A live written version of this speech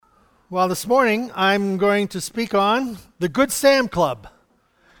Well, this morning I'm going to speak on the Good Sam Club.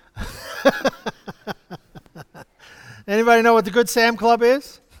 Anybody know what the Good Sam Club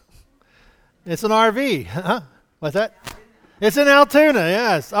is? It's an RV. Huh? What's that? It's in Altoona,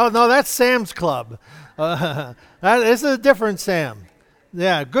 yes. Oh, no, that's Sam's Club. That is a different Sam.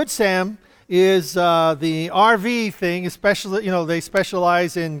 Yeah, Good Sam is the RV thing, especially, they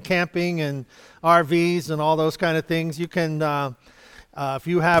specialize in camping and RVs and all those kind of things. You can, if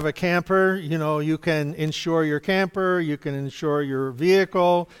you have a camper, you can insure your camper, you can insure your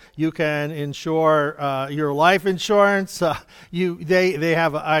vehicle, you can insure your life insurance. They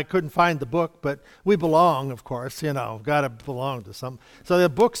have, I couldn't find the book, but we belong, of course, got to belong to some. So the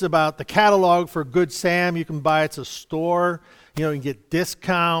book's about the catalog for Good Sam. You can buy it. It's a store. You can get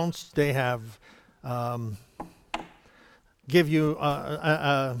discounts. They have give you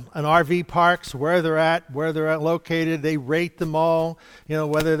an RV parks, where they're at located. They rate them all,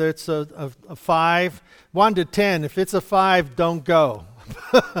 whether it's a 5, 1 to 10. If it's a 5, don't go.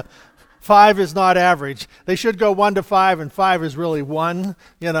 5 is not average. They should go 1 to 5, and 5 is really 1,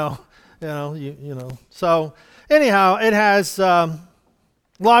 So anyhow, it has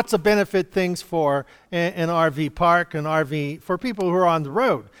lots of benefit things for an RV park, an RV for people who are on the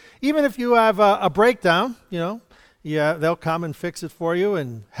road. Even if you have a breakdown, yeah, they'll come and fix it for you.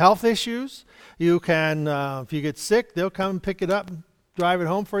 And health issues, you can, if you get sick, they'll come and pick it up and drive it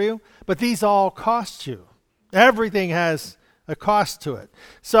home for you. But these all cost you. Everything has a cost to it.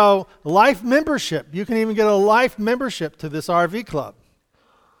 So life membership, you can even get a life membership to this RV club.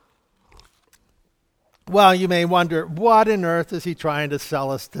 Well, you may wonder, what on earth is he trying to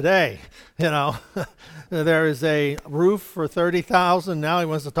sell us today? There is a roof for $30,000. Now he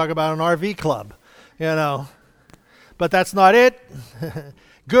wants to talk about an RV club, But that's not it.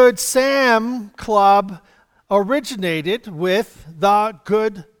 Good Sam Club originated with the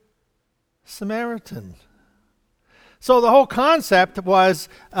Good Samaritan. So the whole concept was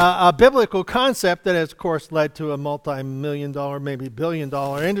a biblical concept that has, of course, led to a multi-million-dollar, maybe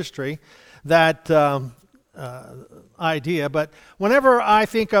billion-dollar industry, that idea. But whenever I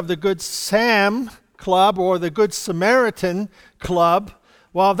think of the Good Sam Club or the Good Samaritan Club,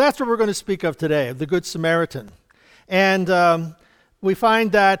 well, that's what we're going to speak of today, the Good Samaritan. And we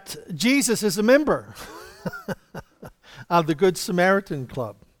find that Jesus is a member of the Good Samaritan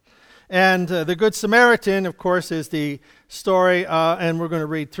Club. And the Good Samaritan, of course, is the story, and we're going to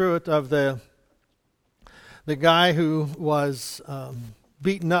read through it, of the guy who was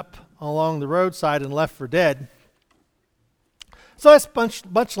beaten up along the roadside and left for dead. So that's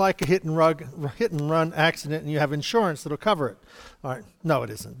much like a hit and run accident, and you have insurance that'll cover it. All right, no, it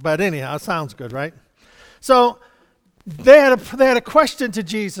isn't. But anyhow, it sounds good, right? So they had a question to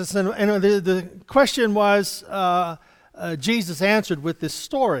Jesus, and the question was, Jesus answered with this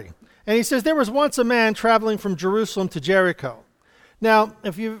story. And he says, there was once a man traveling from Jerusalem to Jericho. Now,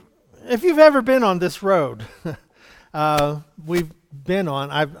 if you've ever been on this road, we've been on,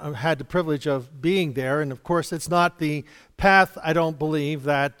 I've had the privilege of being there, and of course it's not the path, I don't believe,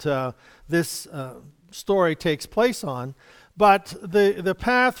 that this story takes place on, but the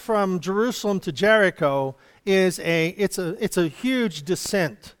path from Jerusalem to Jericho is it's a huge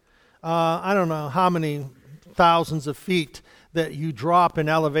descent. I don't know how many thousands of feet that you drop in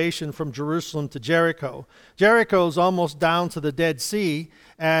elevation from Jerusalem to Jericho. Jericho's almost down to the Dead Sea,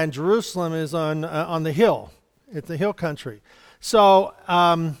 and Jerusalem is on the hill. It's a hill country. So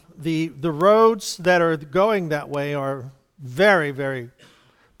the roads that are going that way are very, very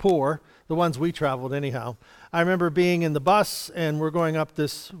poor, the ones we traveled anyhow. I remember being in the bus, and we're going up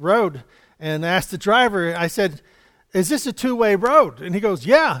this road, and I asked the driver, I said, is this a two-way road? And he goes,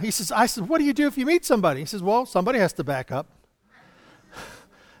 yeah. I said, what do you do if you meet somebody? He says, well, somebody has to back up.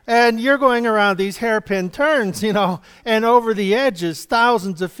 And you're going around these hairpin turns, and over the edges,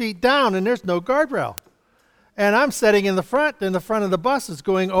 thousands of feet down, and there's no guardrail. And I'm sitting in the front, and the front of the bus is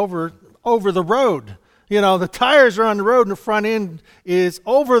going over the road. The tires are on the road, and the front end is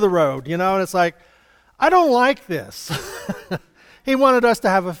over the road, and it's like, I don't like this. He wanted us to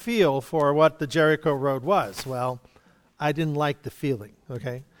have a feel for what the Jericho Road was. Well, I didn't like the feeling,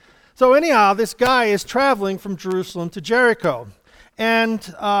 okay? So anyhow, this guy is traveling from Jerusalem to Jericho.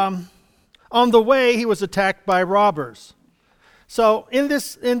 And on the way, he was attacked by robbers. So in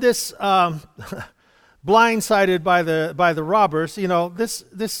this blindsided by the robbers,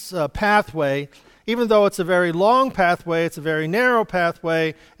 this pathway, even though it's a very long pathway, it's a very narrow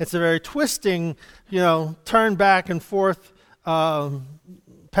pathway, it's a very twisting, turn back and forth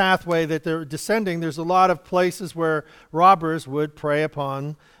pathway that they're descending. There's a lot of places where robbers would prey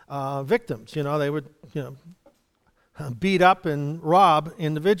upon victims. They would, beat up and rob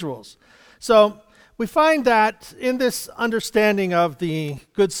individuals. So we find that in this understanding of the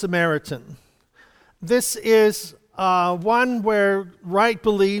Good Samaritan, this is one where right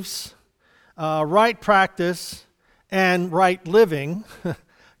beliefs, right practice, and right living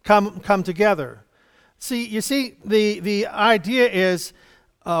come together. You see, the idea is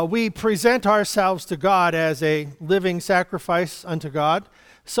we present ourselves to God as a living sacrifice unto God.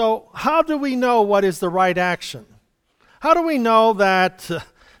 So how do we know what is the right action? How do we know that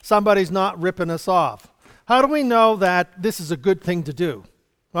somebody's not ripping us off? How do we know that this is a good thing to do?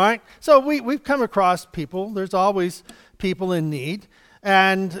 All right? So we've come across people. There's always people in need.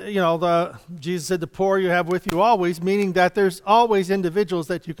 And, Jesus said, the poor you have with you always, meaning that there's always individuals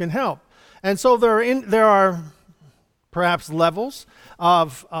that you can help. And so there are perhaps levels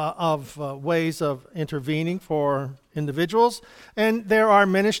of ways of intervening for individuals. And there are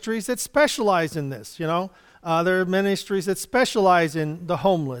ministries that specialize in this, There are ministries that specialize in the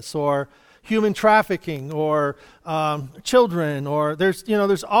homeless or human trafficking or children, or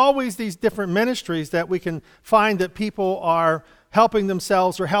there's always these different ministries that we can find that people are helping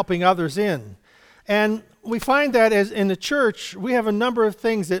themselves or helping others in. And we find that as in the church, we have a number of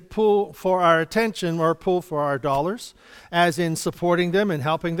things that pull for our attention or pull for our dollars, as in supporting them and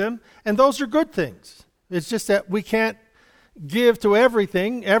helping them. And those are good things. It's just that we can't give to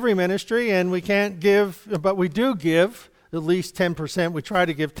everything, every ministry, and we can't give, but we do give at least 10%. We try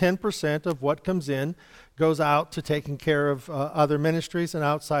to give 10% of what comes in goes out to taking care of other ministries and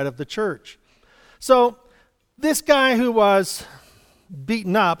outside of the church. So this guy who was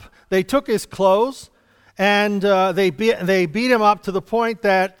beaten up, they took his clothes and they beat him up to the point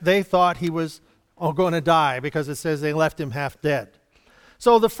that they thought he was going to die, because it says they left him half dead.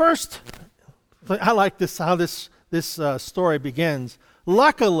 So the first, I like this, how this story begins.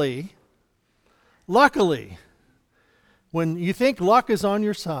 Luckily, when you think luck is on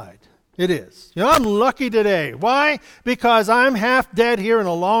your side, it is. I'm lucky today. Why? Because I'm half dead here, and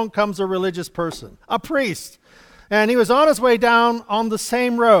along comes a religious person, a priest. And he was on his way down on the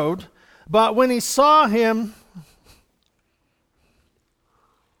same road, but when he saw him,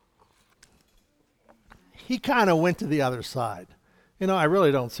 he kind of went to the other side. I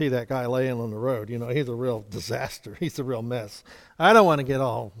really don't see that guy laying on the road. He's a real disaster. He's a real mess. I don't want to get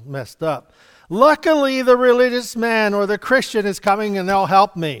all messed up. Luckily, the religious man or the Christian is coming and they'll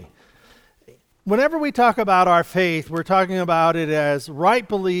help me. Whenever we talk about our faith, we're talking about it as right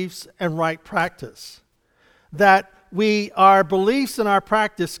beliefs and right practice. That our beliefs and our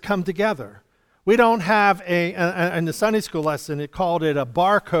practice come together. We don't have in the Sunday school lesson, it called it a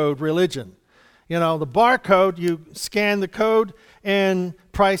barcode religion. The barcode, you scan the code and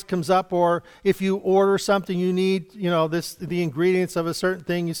price comes up, or if you order something you need, the ingredients of a certain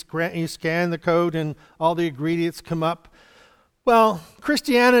thing, you scan the code and all the ingredients come up. Well,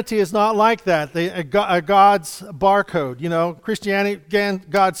 Christianity is not like that. God's barcode, Christianity, again,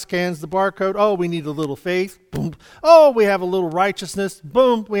 God scans the barcode. Oh, we need a little faith. Boom. Oh, we have a little righteousness.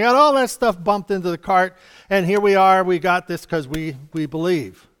 Boom. We had all that stuff bumped into the cart, and here we are. We got this because we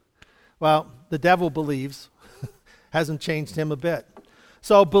believe. Well, the devil believes. Hasn't changed him a bit.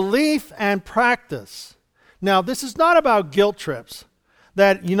 So belief and practice. Now, this is not about guilt trips.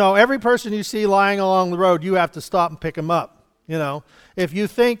 That, every person you see lying along the road, you have to stop and pick him up. If you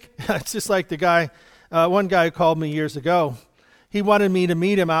think, it's just like the guy, one guy who called me years ago, he wanted me to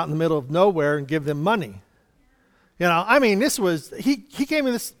meet him out in the middle of nowhere and give them money. He gave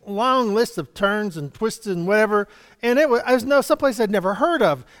me this long list of turns and twists and whatever, and it was someplace I'd never heard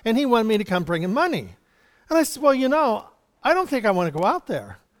of, and he wanted me to come bring him money. And I said, well, I don't think I want to go out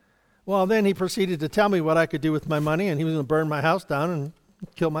there. Well, then he proceeded to tell me what I could do with my money, and he was going to burn my house down and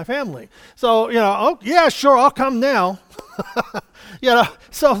kill my family. So, oh, yeah, sure, I'll come now.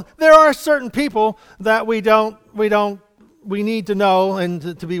 So there are certain people that we need to know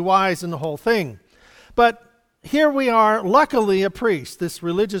and to be wise in the whole thing. But here we are, luckily a priest, this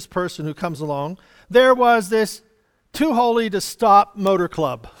religious person who comes along. There was this Too Holy to Stop motor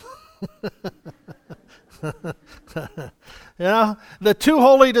club. The Too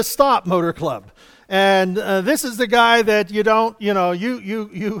Holy to Stop motor club. And this is the guy that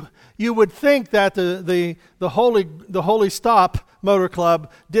you would think that the Holy Stop motor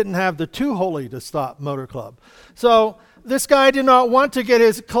club didn't have the Too Holy to Stop motor club. So this guy did not want to get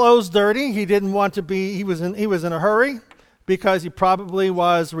his clothes dirty. He didn't want to be. He was in a hurry because he probably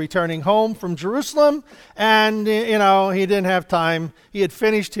was returning home from Jerusalem, and he didn't have time. He had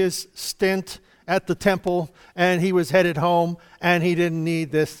finished his stint at the temple, and he was headed home, and he didn't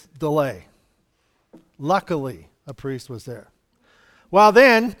need this delay. Luckily, a priest was there. Well,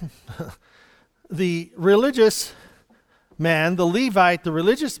 then, the religious man, the Levite, the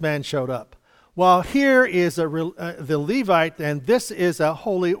religious man, showed up. Well, here is the Levite, and this is a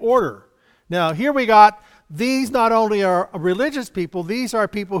holy order. Now, here we got, these not only are religious people, these are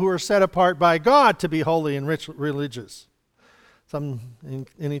people who are set apart by God to be holy and religious.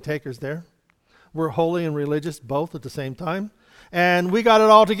 Any takers there? We're holy and religious both at the same time. And we got it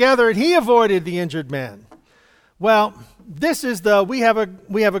all together, and he avoided the injured man. Well, this is we have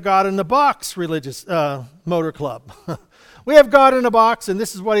a God in the box religious motor club. We have God in a box, and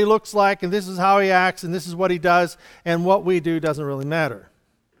this is what he looks like, and this is how he acts, and this is what he does, and what we do doesn't really matter.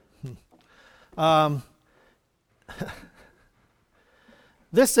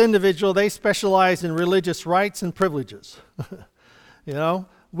 This individual, they specialize in religious rights and privileges.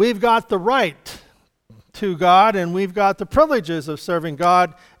 We've got the right to God, and we've got the privileges of serving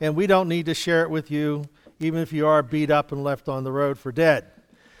God, and we don't need to share it with you, even if you are beat up and left on the road for dead.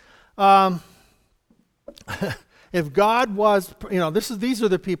 If God was, these are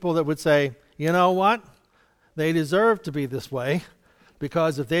the people that would say, you know what? They deserve to be this way,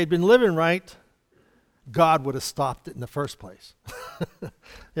 because if they'd been living right, God would have stopped it in the first place.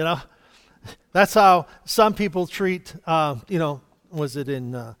 That's how some people treat, was it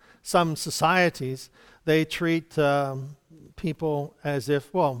in some societies, they treat people as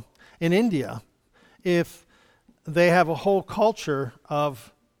if, in India, if they have a whole culture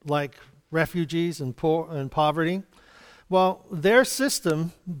of like refugees and poor and poverty, their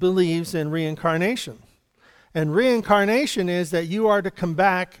system believes in reincarnation. And reincarnation is that you are to come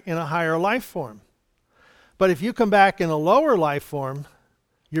back in a higher life form. But if you come back in a lower life form,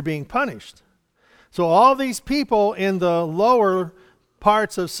 you're being punished. So all these people in the lower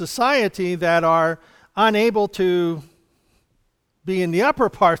parts of society that are unable to be in the upper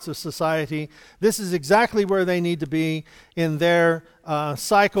parts of society, this is exactly where they need to be in their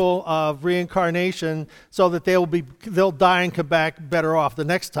cycle of reincarnation, so that they'll die and come back better off the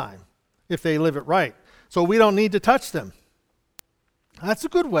next time if they live it right. So we don't need to touch them. That's a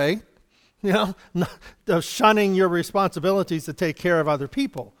good way, of shunning your responsibilities to take care of other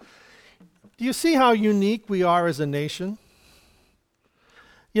people. Do you see how unique we are as a nation?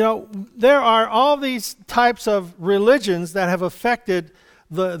 There are all these types of religions that have affected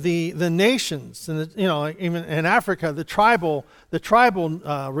the nations, and even in Africa, the tribal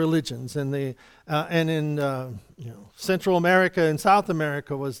religions, and in Central America and South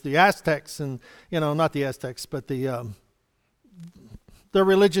America was the Aztecs, and not the Aztecs, but the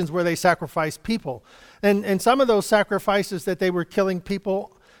religions where they sacrificed people, and some of those sacrifices that they were killing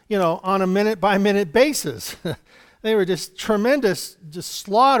people, on a minute by minute basis. They were just tremendous,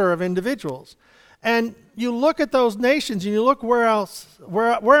 slaughter of individuals. And you look at those nations, and you look where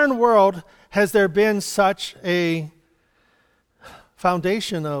in the world has there been such a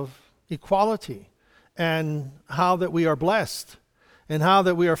foundation of equality, and how that we are blessed, and how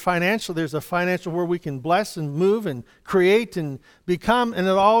that we are financial. There's a financial where we can bless and move and create and become, and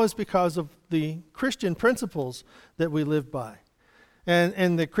it all is because of the Christian principles that we live by.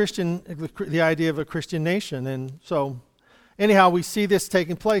 And the idea of a Christian nation. And so, anyhow, we see this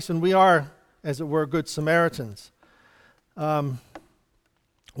taking place, and we are, as it were, good Samaritans. While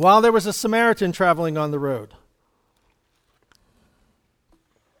there was a Samaritan traveling on the road.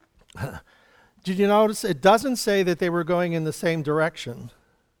 Did you notice? It doesn't say that they were going in the same direction.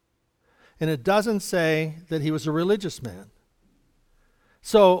 And it doesn't say that he was a religious man.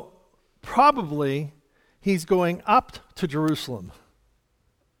 So, probably, he's going up to Jerusalem.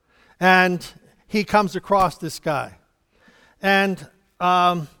 And he comes across this guy. And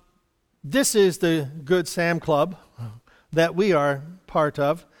this is the Good Sam Club that we are part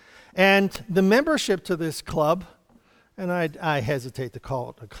of. And the membership to this club, and I hesitate to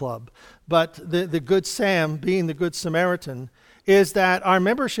call it a club, but the Good Sam, being the Good Samaritan, is that our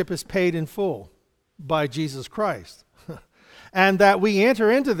membership is paid in full by Jesus Christ. And that we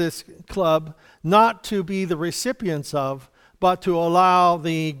enter into this club not to be the recipients of, but to allow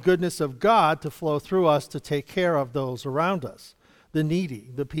the goodness of God to flow through us to take care of those around us, the needy,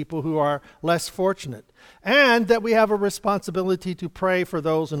 the people who are less fortunate, and that we have a responsibility to pray for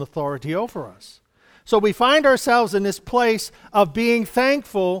those in authority over us. So we find ourselves in this place of being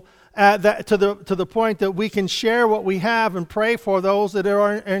thankful to the point that we can share what we have and pray for those that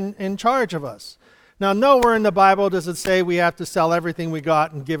are in charge of us. Now, nowhere in the Bible does it say we have to sell everything we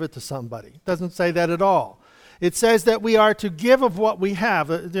got and give it to somebody. It doesn't say that at all. It says that we are to give of what we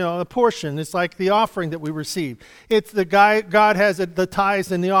have, a portion. It's like the offering that we receive. It's God has the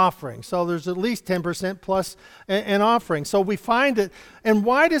tithes and the offering. So there's at least 10% plus an offering. So we find it. And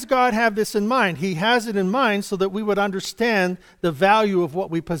why does God have this in mind? He has it in mind so that we would understand the value of what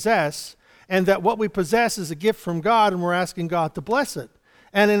we possess, and that what we possess is a gift from God, and we're asking God to bless it.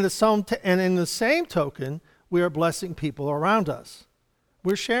 And in the same token, we are blessing people around us.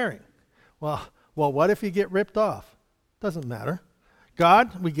 We're sharing. Well, what if you get ripped off? Doesn't matter.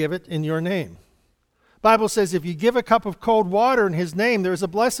 God, we give it in your name. Bible says if you give a cup of cold water in his name, there's a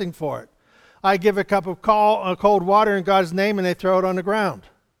blessing for it. I give a cup of cold water in God's name and they throw it on the ground.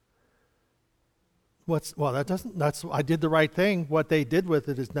 I did the right thing. What they did with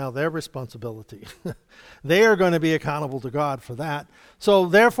it is now their responsibility. They are going to be accountable to God for that. So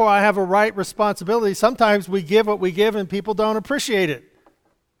therefore I have a right responsibility. Sometimes we give what we give and people don't appreciate it.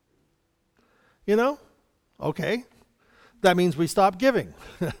 Okay. That means we stop giving.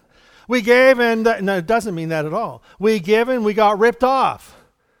 We gave and no, it doesn't mean that at all. We give and we got ripped off.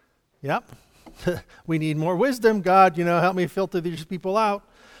 Yep. We need more wisdom. God, help me filter these people out.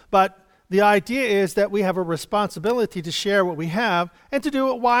 But the idea is that we have a responsibility to share what we have and to do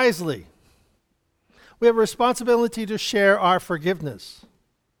it wisely. We have a responsibility to share our forgiveness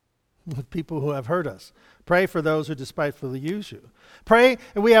with people who have hurt us. Pray for those who despitefully use you. Pray,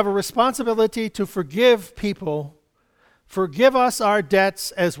 and we have a responsibility to forgive people. Forgive us our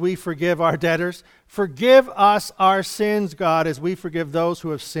debts as we forgive our debtors. Forgive us our sins, God, as we forgive those who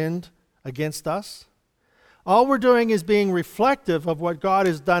have sinned against us. All we're doing is being reflective of what God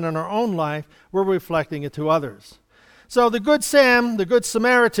has done in our own life. We're reflecting it to others. So the Good Sam, the Good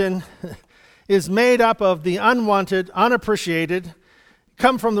Samaritan, is made up of the unwanted, unappreciated,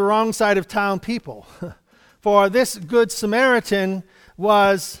 come from the wrong side of town people. For this Good Samaritan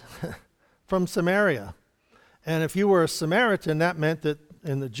was from Samaria. And if you were a Samaritan, that meant that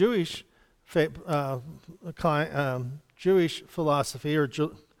in the Jewish Jewish philosophy,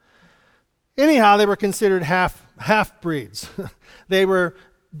 anyhow, they were considered half-breeds. They were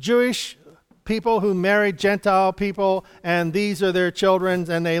Jewish people who married Gentile people, and these are their children,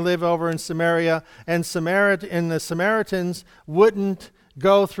 and they live over in Samaria. And the Samaritans wouldn't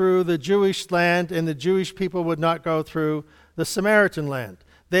go through the Jewish land, and the Jewish people would not go through the Samaritan land.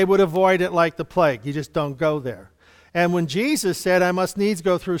 They would avoid it like the plague. You just don't go there. And when Jesus said, I must needs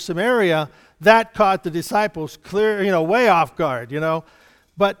go through Samaria, that caught the disciples way off guard,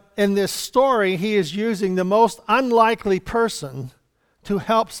 But in this story, he is using the most unlikely person to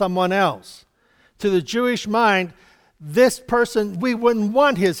help someone else. To the Jewish mind, this person, we wouldn't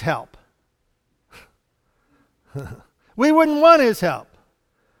want his help. We wouldn't want his help.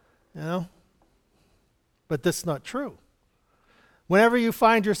 But that's not true. Whenever you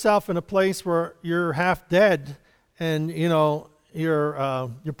find yourself in a place where you're half dead and, your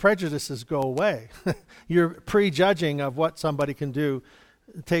prejudices go away, your prejudging of what somebody can do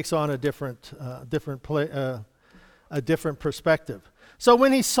takes on a different perspective. So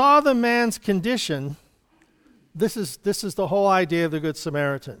when he saw the man's condition, this is the whole idea of the Good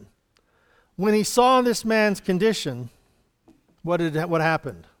Samaritan. When he saw this man's condition, what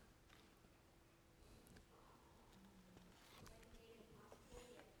happened?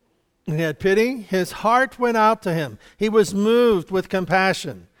 He had pity. His heart went out to him. He was moved with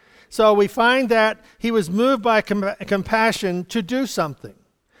compassion. So we find that he was moved by compassion to do something.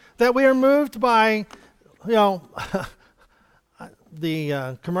 That we are moved by, the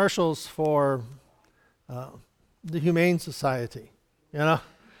commercials for the Humane Society.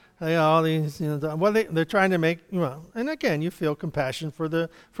 All these, they're trying to make, and again, you feel compassion for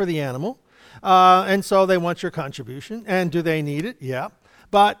the animal, and so they want your contribution. And do they need it? Yeah,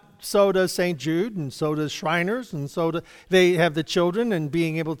 but so does St. Jude, and so does Shriners, and so they have the children and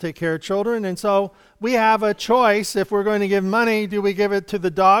being able to take care of children. And so we have a choice. If we're going to give money, do we give it to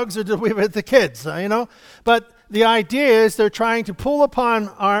the dogs or do we give it to the kids? But the idea is they're trying to pull upon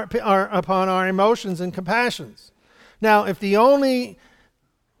our emotions and compassions. Now, if the only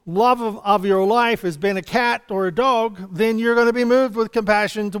love of your life has been a cat or a dog, then you're going to be moved with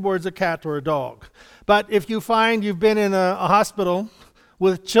compassion towards a cat or a dog. But if you find you've been in a hospital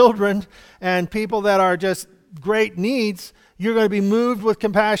with children and people that are just great needs, you're going to be moved with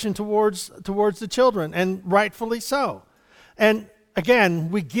compassion towards the children, and rightfully so. And again,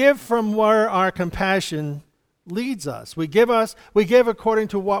 we give from where our compassion leads us. We give according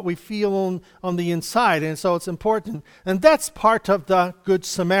to what we feel on the inside, and so it's important. And that's part of the Good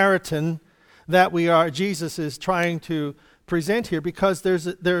Samaritan that Jesus is trying to present here, because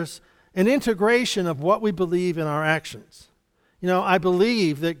there's an integration of what we believe in our actions. I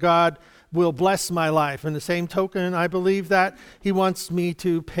believe that God will bless my life. In the same token, I believe that he wants me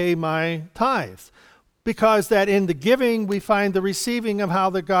to pay my tithes, because that in the giving, we find the receiving of how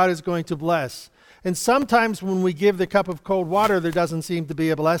that God is going to bless. And sometimes when we give the cup of cold water, there doesn't seem to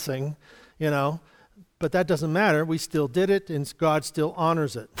be a blessing, but that doesn't matter. We still did it, and God still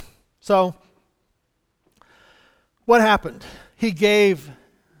honors it. So, what happened? He gave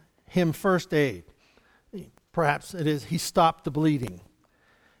him first aid. Perhaps it is he stopped the bleeding.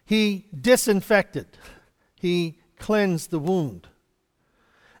 He disinfected. He cleansed the wound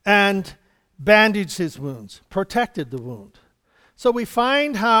and bandaged his wounds, protected the wound. So we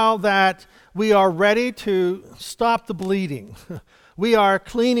find how that we are ready to stop the bleeding. We are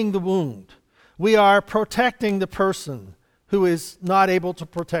cleaning the wound. We are protecting the person who is not able to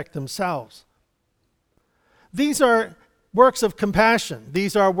protect themselves. These are works of compassion.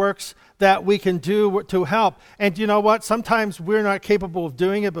 These are works that we can do to help. And you know what? Sometimes we're not capable of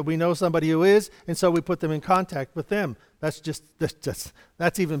doing it, but we know somebody who is, and so we put them in contact with them.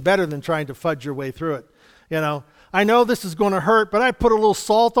 That's even better than trying to fudge your way through it. You know, I know this is going to hurt, but I put a little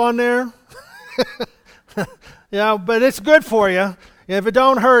salt on there. But it's good for you. If it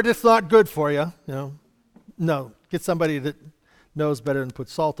don't hurt, it's not good for you. No, get somebody that knows better than put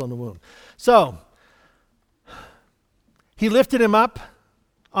salt on the wound. So he lifted him up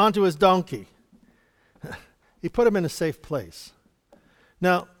onto his donkey. He put him in a safe place.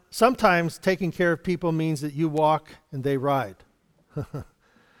 Now, sometimes taking care of people means that you walk and they ride.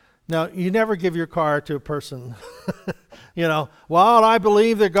 Now, you never give your car to a person, well, I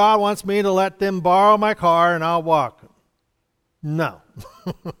believe that God wants me to let them borrow my car and I'll walk. No.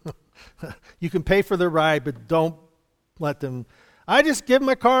 You can pay for the ride, but don't let them. I just give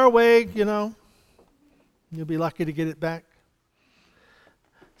my car away, you'll be lucky to get it back.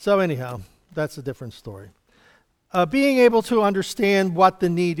 So anyhow, that's a different story. Being able to understand what the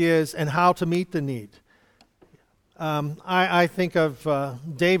need is and how to meet the need. I think of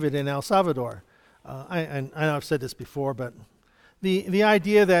David in El Salvador. I know I've said this before, but the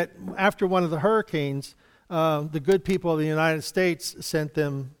idea that after one of the hurricanes, the good people of the United States sent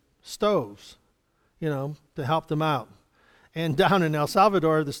them stoves, to help them out. And down in El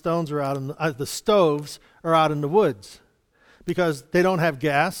Salvador, the stoves are out in the woods because they don't have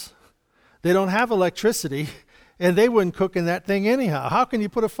gas, they don't have electricity, and they wouldn't cook in that thing anyhow. How can you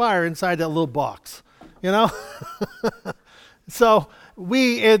put a fire inside that little box? So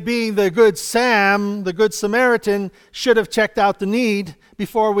we, it being the good Sam, the good Samaritan, should have checked out the need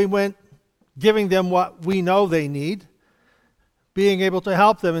before we went giving them what we know they need, being able to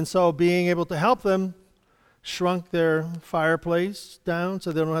help them. And so being able to help them shrunk their fireplace down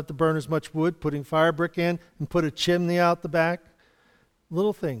so they don't have to burn as much wood, putting fire brick in and put a chimney out the back.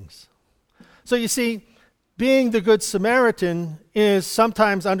 Little things. So you see, being the good Samaritan is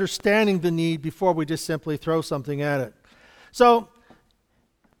sometimes understanding the need before we just simply throw something at it. So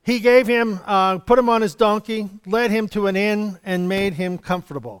he gave him, put him on his donkey, led him to an inn, and made him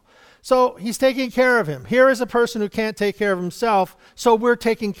comfortable. So he's taking care of him. Here is a person who can't take care of himself, so we're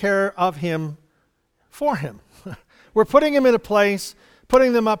taking care of him for him. We're putting him in a place,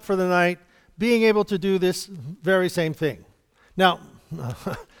 putting them up for the night, being able to do this very same thing. Now,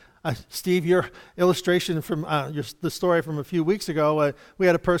 Steve, your illustration from the story from a few weeks ago, we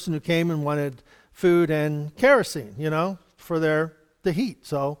had a person who came and wanted food and kerosene, for the heat.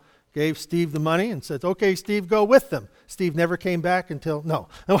 So gave Steve the money and said, okay, Steve, go with them. Steve never came back until, no.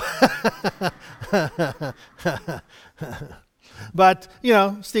 But,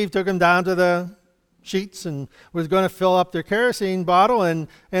 Steve took him down to the Sheetz and was going to fill up their kerosene bottle, and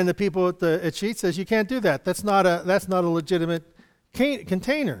the people at Sheetz says, you can't do that. That's not a legitimate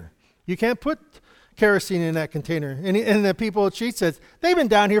container. You can't put kerosene in that container. And the people at Sheetz says, they've been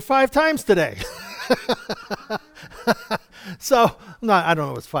down here 5 times today. So, I don't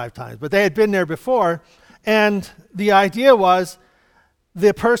know if it was 5 times, but they had been there before. And the idea was,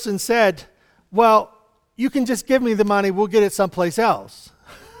 the person said, well, you can just give me the money, we'll get it someplace else.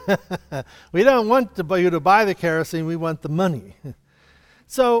 We don't want you to buy the kerosene, we want the money.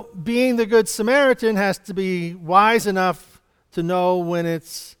 So being the good Samaritan has to be wise enough to know when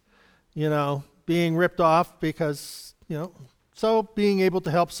it's, being ripped off because, so being able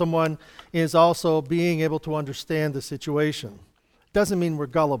to help someone is also being able to understand the situation. Doesn't mean we're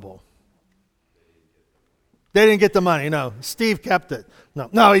gullible. They didn't get the money, no. Steve kept it.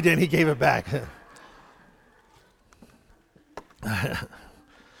 No, he didn't. He gave it back.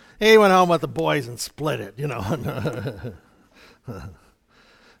 He went home with the boys and split it,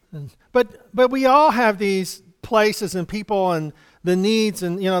 But we all have these places and people and the needs,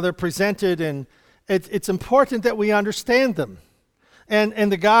 and they're presented, and it's important that we understand them.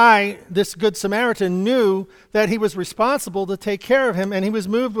 And the guy, this good Samaritan, knew that he was responsible to take care of him, and he was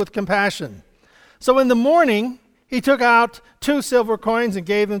moved with compassion. So in the morning, he took out 2 silver coins and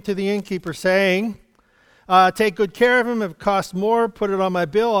gave them to the innkeeper, saying, take good care of him. If it costs more, put it on my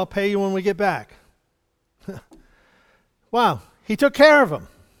bill. I'll pay you when we get back. Wow, he took care of him.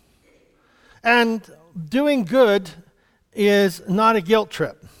 And doing good is not a guilt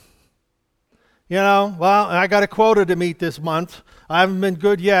trip. You know, well, I got a quota to meet this month. I haven't been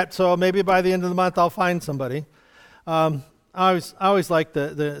good yet, so maybe by the end of the month I'll find somebody. I always liked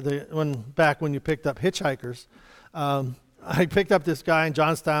when you picked up hitchhikers. I picked up this guy in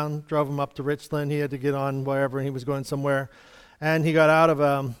Johnstown, drove him up to Richland. He had to get on wherever, and he was going somewhere. And he got out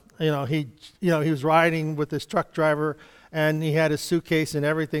of he was riding with this truck driver, and he had his suitcase, and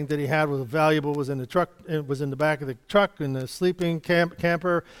everything that he had was valuable was in the truck. It was in the back of the truck in the sleeping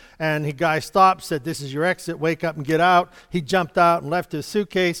camper. And the guy stopped, said, "This is your exit. Wake up and get out." He jumped out and left his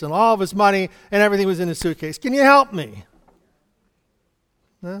suitcase and all of his money, and everything was in his suitcase. "Can you help me?"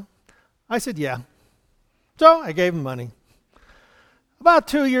 No? I said, "Yeah." So I gave him money. About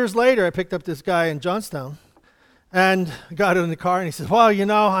 2 years later, I picked up this guy in Johnstown and got in the car, and he said, "Well, you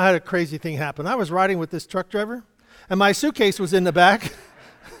know, I had a crazy thing happen. I was riding with this truck driver, and my suitcase was in the back."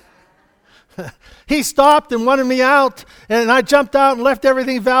 He stopped and wanted me out, and I jumped out and left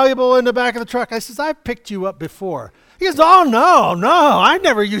everything valuable in the back of the truck. I says, "I've picked you up before." He goes, "Oh, no, I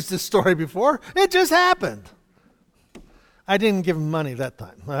never used this story before. It just happened." I didn't give him money that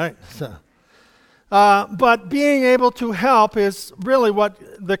time, all right? So, but being able to help is really what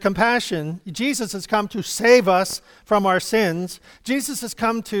the compassion. Jesus has come to save us from our sins. Jesus has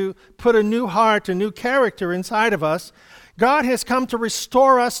come to put a new heart, a new character inside of us. God has come to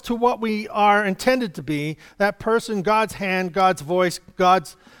restore us to what we are intended to be, that person, God's hand, God's voice,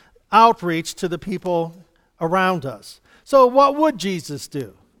 God's outreach to the people around us. So what would Jesus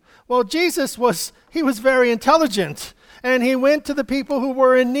do? Well, Jesus was very intelligent, and he went to the people who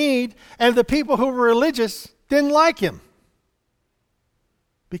were in need, and the people who were religious didn't like him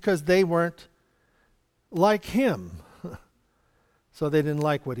because they weren't like him. So they didn't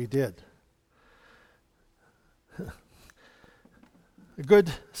like what he did. A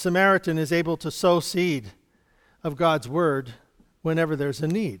good Samaritan is able to sow seed of God's word whenever there's a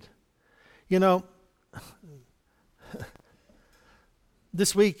need. You know,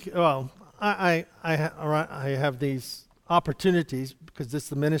 this week, well, I have these opportunities because this is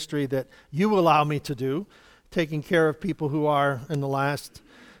the ministry that you allow me to do, taking care of people who are in the last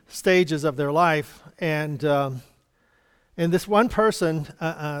stages of their life. And this one person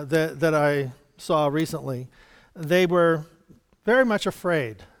that I saw recently, they were very much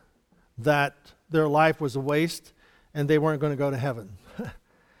afraid that their life was a waste and they weren't going to go to heaven.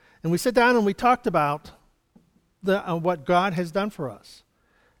 And we sat down and we talked about what God has done for us,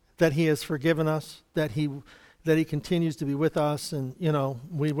 that he has forgiven us, that he continues to be with us. And, you know,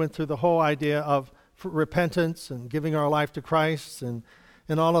 we went through the whole idea of repentance and giving our life to Christ and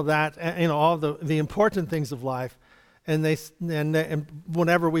all of that, and, you know, all the important things of life. And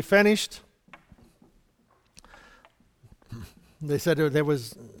whenever we finished, they said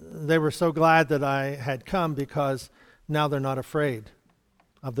they were so glad that I had come because now they're not afraid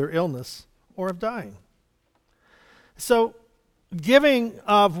of their illness or of dying. So giving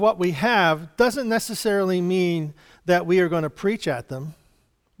of what we have doesn't necessarily mean that we are going to preach at them.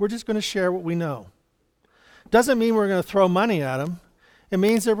 We're just going to share what we know. Doesn't mean we're going to throw money at them. It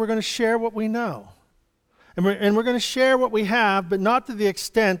means that we're going to share what we know. And we're going to share what we have, but not to the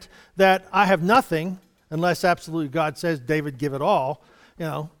extent that I have nothing, unless absolutely God says, "David, give it all," you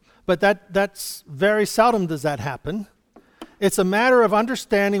know. But that's very seldom does that happen. It's a matter of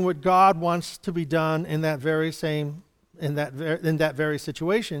understanding what God wants to be done in that very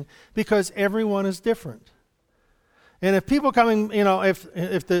situation, because everyone is different. And if people coming, you know, if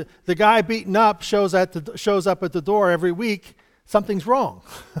the guy beaten up shows up at the door every week, something's wrong.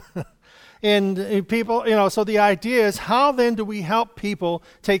 And people, you know, so the idea is, how then do we help people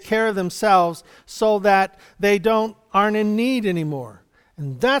take care of themselves so that they aren't in need anymore?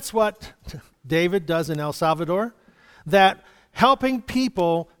 And that's what David does in El Salvador, that helping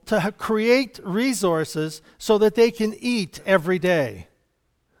people to create resources so that they can eat every day.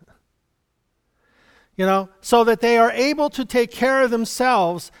 You know, so that they are able to take care of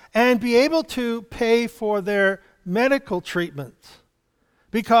themselves and be able to pay for their medical treatment.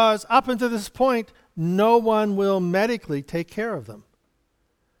 Because up until this point, no one will medically take care of them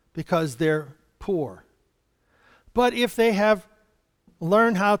because they're poor. But if they have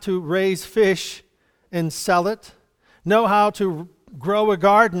learned how to raise fish and sell it, know how to grow a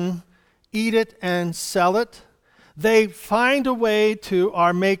garden, eat it and sell it, they find a way to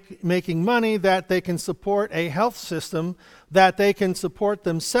making money that they can support a health system, that they can support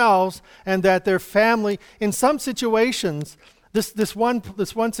themselves, and that their family, in some situations, this one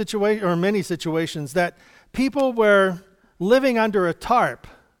situation, or many situations, that people were living under a tarp.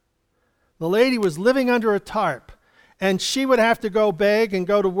 The lady was living under a tarp, and she would have to go beg and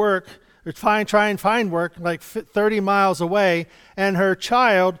go to work or try and find work like 30 miles away, and her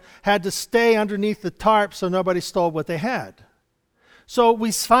child had to stay underneath the tarp so nobody stole what they had. So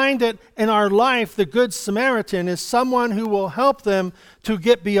we find it in our life, the Good Samaritan is someone who will help them to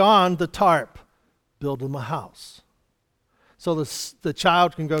get beyond the tarp, build them a house. So the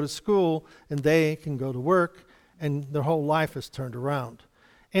child can go to school and they can go to work, and their whole life is turned around.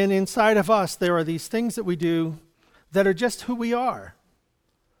 And inside of us, there are these things that we do that are just who we are.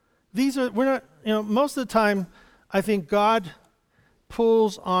 We're not, most of the time, I think God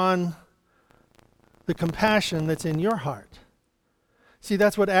pulls on the compassion that's in your heart. See,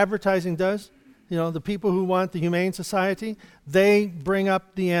 that's what advertising does. The people who want the Humane Society, they bring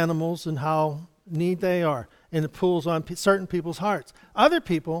up the animals and how neat they are, and it pulls on certain people's hearts. Other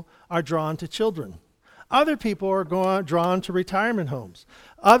people are drawn to children. Other people are drawn to retirement homes.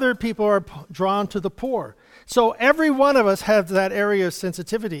 Other people are drawn to the poor. So every one of us has that area of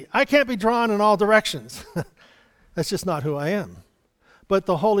sensitivity. I can't be drawn in all directions. That's just not who I am. But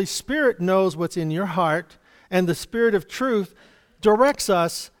the Holy Spirit knows what's in your heart, and the Spirit of truth directs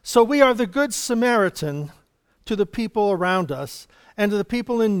us, so we are the Good Samaritan to the people around us and to the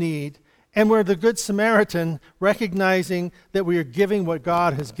people in need, and we're the Good Samaritan recognizing that we are giving what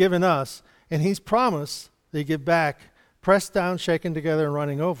God has given us, and He's promised they give back, pressed down, shaken together, and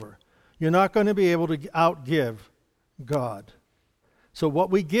running over. You're not going to be able to outgive God. So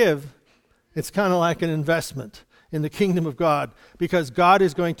what we give, it's kind of like an investment in the kingdom of God, because God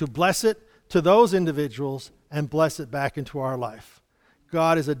is going to bless it to those individuals and bless it back into our life.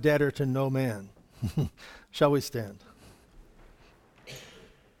 God is a debtor to no man. Shall we stand?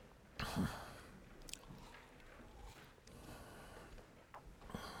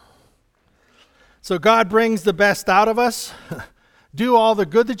 So God brings the best out of us. Do all the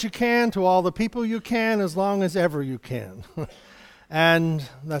good that you can to all the people you can, as long as ever you can. And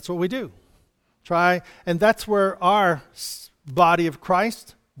that's what we do. Try, and that's where our body of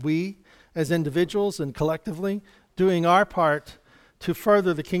Christ, we as individuals and collectively, doing our part to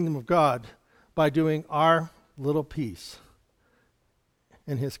further the kingdom of God by doing our little piece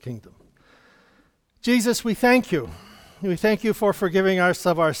in His kingdom. Jesus, we thank you. We thank you for forgiving us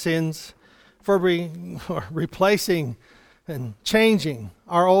of our sins, for replacing and changing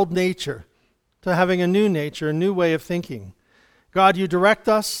our old nature to having a new nature, a new way of thinking. God, you direct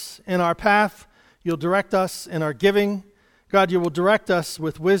us in our path. You'll direct us in our giving. God, you will direct us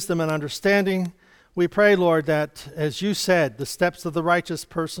with wisdom and understanding. We pray, Lord, that as you said, the steps of the righteous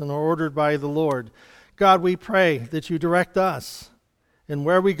person are ordered by the Lord. God, we pray that you direct us in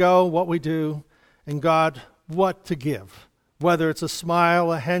where we go, what we do, and God, what to give. Whether it's a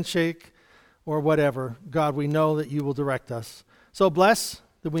smile, a handshake, or whatever, God, we know that you will direct us. So bless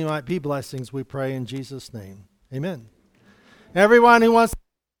that we might be blessings, we pray in Jesus' name. Amen. Everyone who wants